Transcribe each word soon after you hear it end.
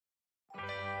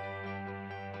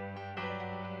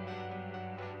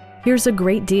Here's a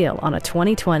great deal on a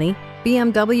 2020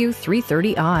 BMW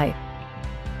 330i.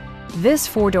 This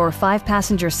four-door,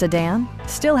 five-passenger sedan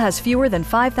still has fewer than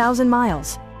 5,000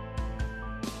 miles.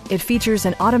 It features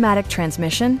an automatic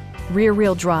transmission,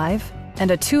 rear-wheel drive, and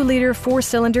a 2-liter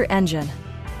four-cylinder engine.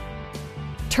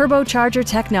 Turbocharger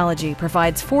technology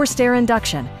provides forced air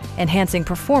induction, enhancing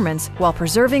performance while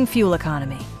preserving fuel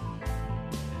economy.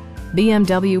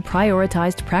 BMW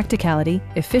prioritized practicality,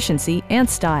 efficiency, and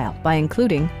style by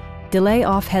including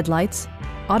delay-off headlights,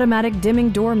 automatic dimming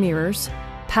door mirrors,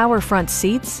 power front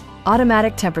seats,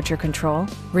 automatic temperature control,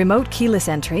 remote keyless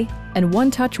entry, and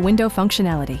one-touch window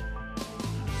functionality.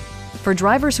 For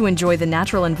drivers who enjoy the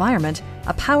natural environment,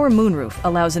 a power moonroof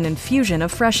allows an infusion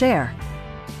of fresh air.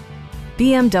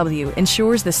 BMW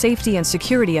ensures the safety and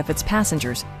security of its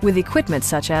passengers with equipment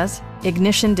such as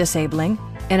ignition disabling,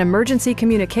 an emergency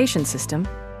communication system,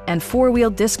 and four-wheel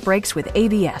disc brakes with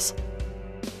ABS.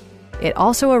 It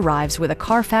also arrives with a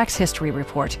Carfax history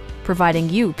report, providing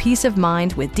you peace of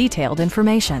mind with detailed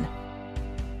information.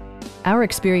 Our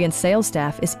experienced sales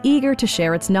staff is eager to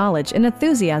share its knowledge and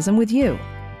enthusiasm with you.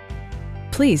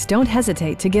 Please don't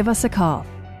hesitate to give us a call.